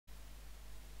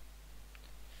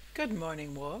Good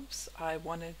morning, wolves. I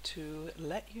wanted to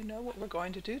let you know what we're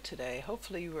going to do today.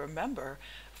 Hopefully you remember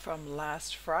from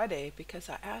last Friday because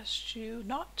I asked you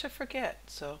not to forget.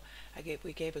 So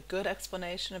we gave a good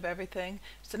explanation of everything.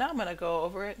 So now I'm going to go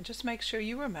over it and just make sure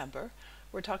you remember.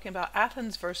 We're talking about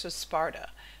Athens versus Sparta.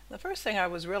 The first thing I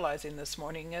was realizing this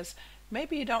morning is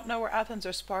maybe you don't know where Athens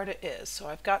or Sparta is. So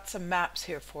I've got some maps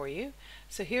here for you.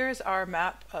 So here's our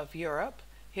map of Europe.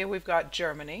 Here we've got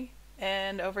Germany.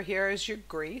 And over here is your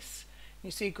Greece.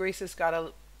 You see Greece has got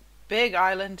a big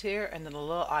island here and then a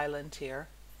little island here.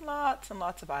 Lots and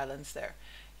lots of islands there.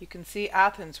 You can see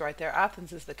Athens right there.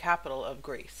 Athens is the capital of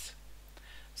Greece.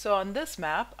 So on this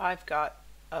map, I've got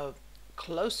a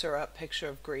closer up picture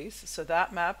of Greece. So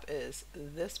that map is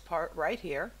this part right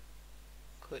here,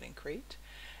 including Crete.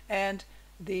 And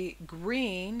the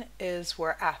green is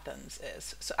where Athens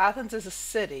is. So Athens is a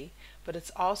city, but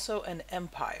it's also an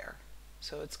empire.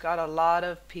 So it's got a lot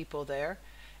of people there.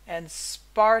 And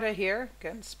Sparta here,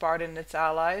 again, Sparta and its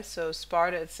allies. So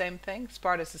Sparta, it's the same thing.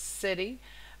 Sparta is a city,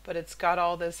 but it's got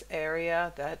all this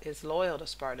area that is loyal to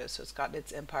Sparta. So it's got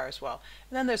its empire as well.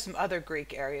 And then there's some other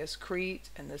Greek areas, Crete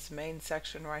and this main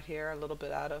section right here, a little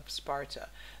bit out of Sparta.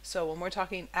 So when we're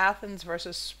talking Athens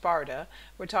versus Sparta,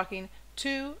 we're talking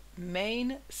two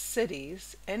main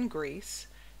cities in Greece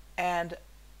and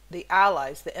the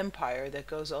allies, the empire that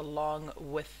goes along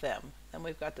with them. And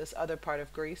we've got this other part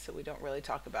of Greece that we don't really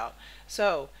talk about.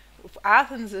 So if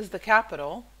Athens is the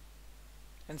capital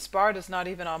and Sparta's not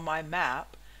even on my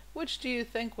map, which do you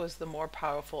think was the more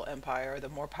powerful empire, or the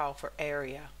more powerful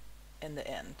area in the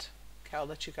end? Okay, I'll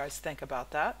let you guys think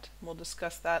about that. We'll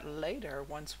discuss that later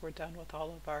once we're done with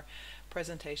all of our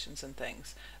presentations and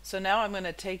things. So now I'm going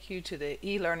to take you to the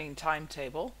e-learning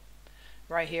timetable.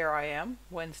 Right here I am,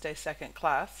 Wednesday second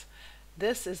class.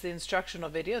 This is the instructional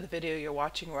video, the video you're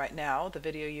watching right now, the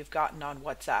video you've gotten on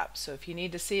WhatsApp. So if you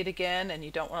need to see it again and you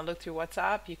don't want to look through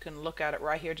WhatsApp, you can look at it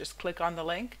right here. Just click on the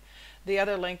link. The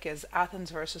other link is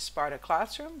Athens versus Sparta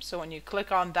Classroom. So when you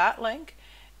click on that link,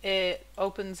 it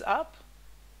opens up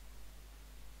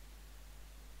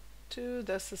to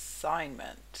this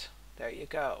assignment. There you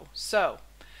go. So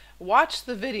watch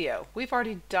the video. We've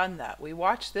already done that. We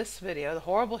watched this video, the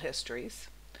horrible histories,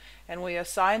 and we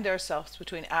assigned ourselves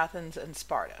between Athens and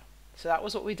Sparta. So that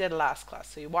was what we did last class.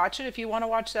 So you watch it. If you want to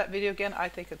watch that video again, I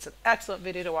think it's an excellent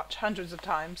video to watch hundreds of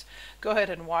times. Go ahead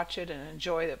and watch it and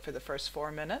enjoy it for the first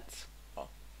 4 minutes. Well,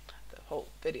 the whole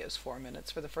video is 4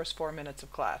 minutes, for the first 4 minutes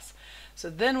of class. So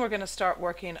then we're going to start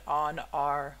working on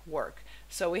our work.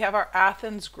 So we have our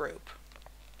Athens group.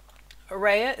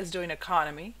 Aurea is doing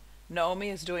economy. Naomi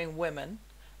is doing women.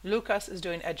 Lucas is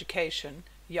doing education.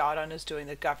 Yaron is doing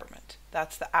the government.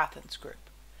 That's the Athens group.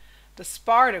 The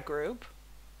Sparta group,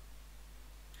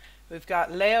 we've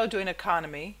got Leo doing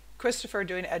economy, Christopher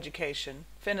doing education,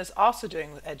 Finn is also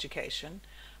doing education,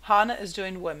 Hannah is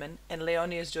doing women, and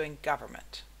Leonie is doing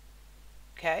government.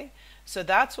 Okay, so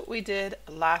that's what we did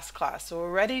last class. So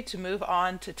we're ready to move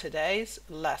on to today's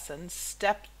lesson,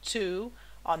 step 2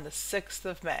 on the 6th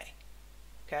of May.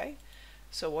 Okay,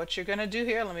 so what you're going to do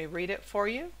here, let me read it for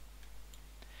you.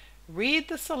 Read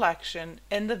the selection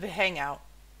in the Hangout.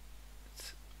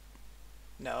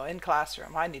 No, in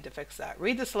Classroom. I need to fix that.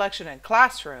 Read the selection in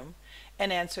Classroom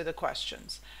and answer the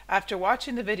questions. After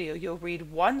watching the video, you'll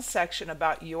read one section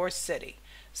about your city.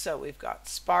 So we've got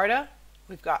Sparta,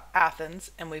 we've got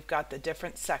Athens, and we've got the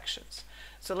different sections.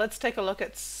 So let's take a look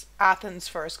at Athens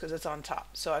first because it's on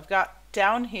top. So I've got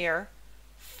down here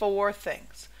 4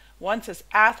 things. One says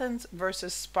Athens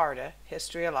versus Sparta,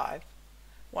 History Alive.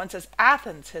 One says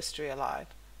Athens History Alive.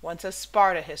 One says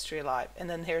Sparta History Alive. And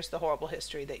then here's the horrible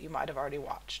history that you might have already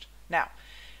watched. Now,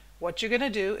 what you're going to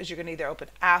do is you're going to either open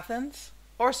Athens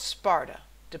or Sparta,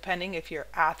 depending if you're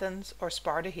Athens or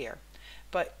Sparta here.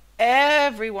 But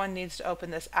everyone needs to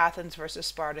open this Athens versus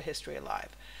Sparta History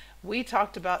Alive. We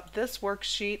talked about this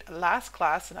worksheet last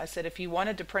class, and I said if you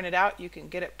wanted to print it out, you can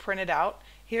get it printed out.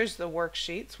 Here's the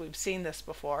worksheets. We've seen this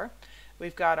before.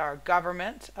 We've got our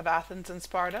government of Athens and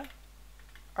Sparta,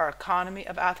 our economy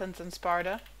of Athens and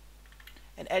Sparta,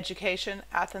 and education,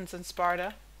 Athens and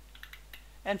Sparta,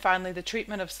 and finally the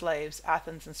treatment of slaves,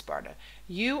 Athens and Sparta.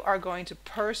 You are going to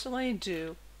personally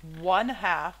do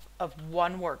 1/2 of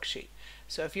one worksheet.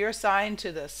 So if you're assigned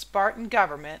to the Spartan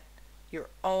government, you're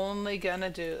only going to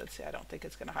do, let's see, I don't think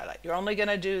it's going to highlight. You're only going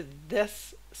to do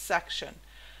this section.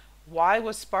 Why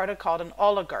was Sparta called an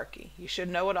oligarchy? You should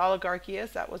know what oligarchy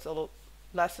is. That was a little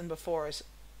lesson before is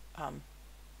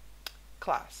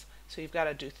class. So you've got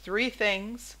to do 3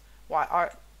 things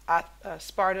why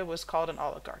Sparta was called an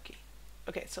oligarchy.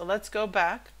 Okay, so let's go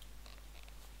back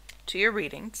to your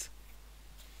readings.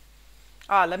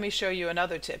 Let me show you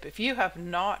another tip. If you have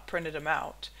not printed them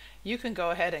out, you can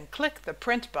go ahead and click the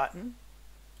print button.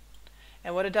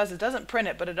 And what it does, it doesn't print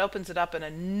it, but it opens it up in a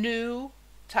new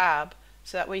tab,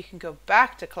 so that way you can go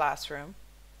back to Classroom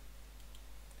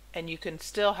and you can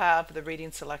still have the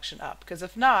reading selection up, because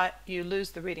if not, you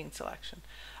lose the reading selection.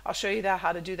 I'll show you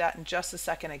how to do that in just a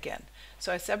second again.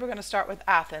 So I said we're going to start with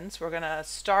Athens. We're going to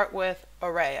start with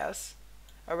Arrayas.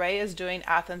 Array is doing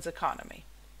Athens economy.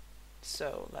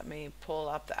 So let me pull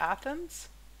up the Athens.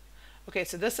 Okay,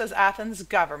 so this says Athens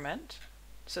government,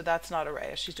 so that's not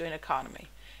Arraya. She's doing economy.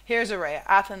 Here's Arraya,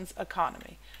 Athens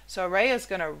economy. So Arraya is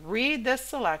going to read this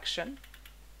selection.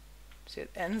 See,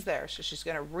 it ends there. So she's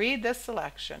going to read this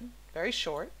selection, very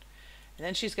short, and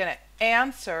then she's going to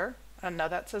answer. Oh no,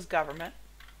 that says government.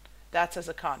 That says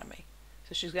economy.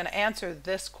 So she's going to answer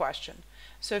this question.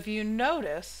 So if you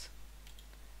notice,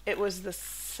 it was the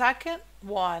second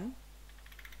one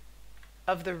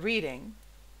of the reading,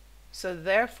 so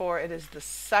therefore it is the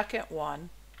second one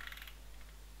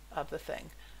of the thing.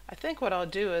 I think what I'll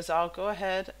do is I'll go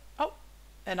ahead,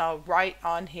 and I'll write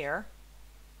on here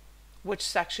which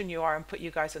section you are and put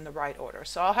you guys in the right order.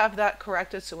 So I'll have that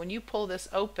corrected, so when you pull this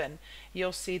open,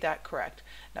 you'll see that correct.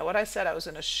 Now what I said, I was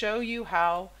going to show you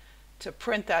how to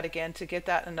print that again to get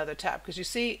that in another tab, because you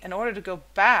see, in order to go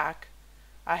back,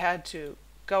 I had to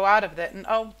go out of it and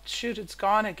oh shoot, it's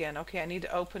gone again. Okay, I need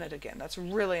to open it again. That's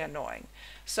really annoying.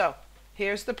 So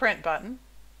here's the print button.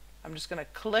 I'm just going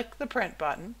to click the print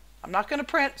button. I'm not going to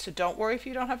print, so don't worry if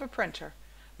you don't have a printer.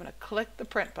 I'm going to click the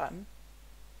print button.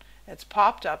 It's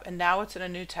popped up and now it's in a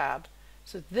new tab.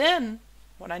 So then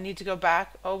when I need to go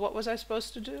back, oh, what was I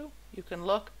supposed to do? You can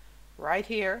look right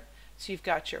here. So you've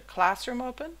got your classroom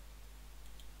open,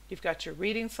 you've got your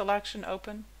reading selection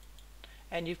open,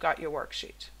 and you've got your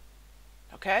worksheet.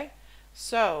 Okay,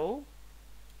 so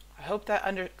I hope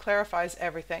that clarifies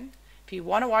everything. If you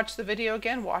want to watch the video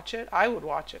again, watch it. I would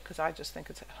watch it because I just think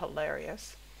it's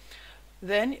hilarious.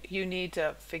 Then you need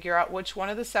to figure out which one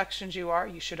of the sections you are.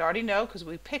 You should already know because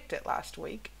we picked it last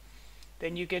week.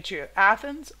 Then you get your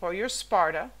Athens or your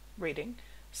Sparta reading.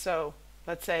 So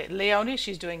let's say Leonie,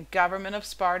 she's doing Government of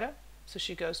Sparta. So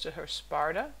she goes to her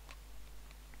Sparta.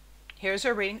 Here's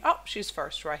her reading. Oh, she's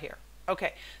first right here.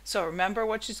 Okay, so remember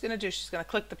what she's going to do. She's going to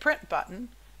click the print button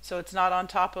so it's not on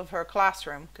top of her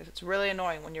classroom, because it's really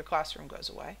annoying when your classroom goes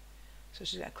away. So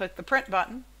she's going to click the print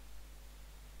button.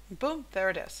 And boom, there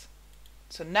it is.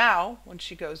 So now when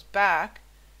she goes back,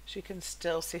 she can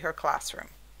still see her classroom.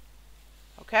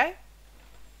 Okay?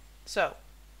 So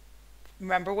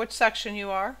remember which section you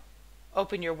are.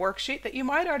 Open your worksheet that you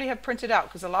might already have printed out,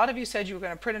 because a lot of you said you were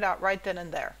going to print it out right then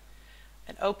and there.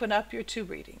 And open up your two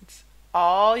readings.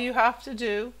 All you have to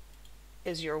do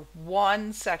is your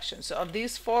one section. So of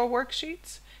these 4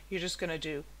 worksheets, you're just going to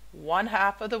do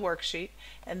 1/2 of the worksheet.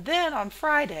 And then on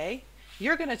Friday,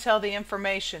 you're going to tell the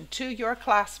information to your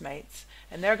classmates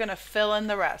and they're going to fill in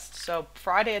the rest. So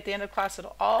Friday at the end of class,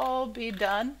 it'll all be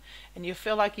done and you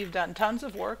feel like you've done tons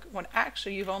of work when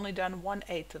actually you've only done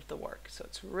 1/8 of the work. So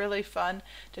it's really fun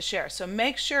to share. So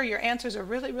make sure your answers are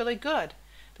really, really good,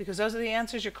 because those are the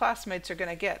answers your classmates are going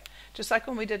to get. Just like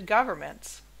when we did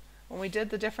governments. When we did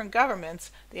the different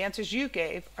governments, the answers you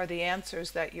gave are the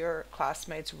answers that your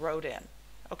classmates wrote in.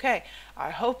 Okay, I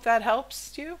hope that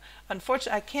helps you.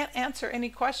 Unfortunately, I can't answer any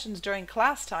questions during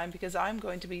class time because I'm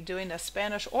going to be doing a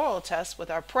Spanish oral test with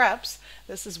our preps.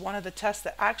 This is one of the tests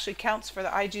that actually counts for the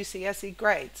IGCSE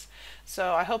grades.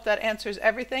 So I hope that answers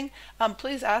everything.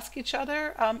 Please ask each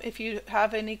other if you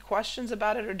have any questions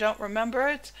about it or don't remember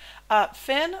it.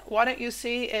 Finn, why don't you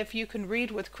see if you can read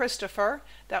with Christopher?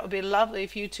 That would be lovely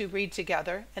if you two read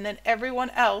together. And then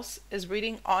everyone else is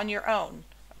reading on your own.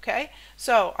 Okay,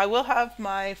 so I will have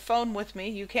my phone with me.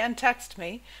 You can text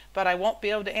me, but I won't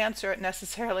be able to answer it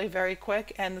necessarily very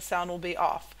quick and the sound will be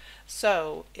off.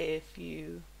 So if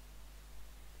you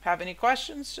have any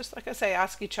questions, just like I say,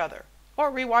 ask each other.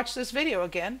 Or rewatch this video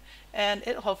again and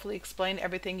it'll hopefully explain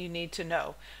everything you need to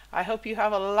know. I hope you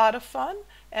have a lot of fun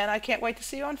and I can't wait to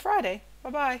see you on Friday.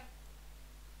 Bye-bye.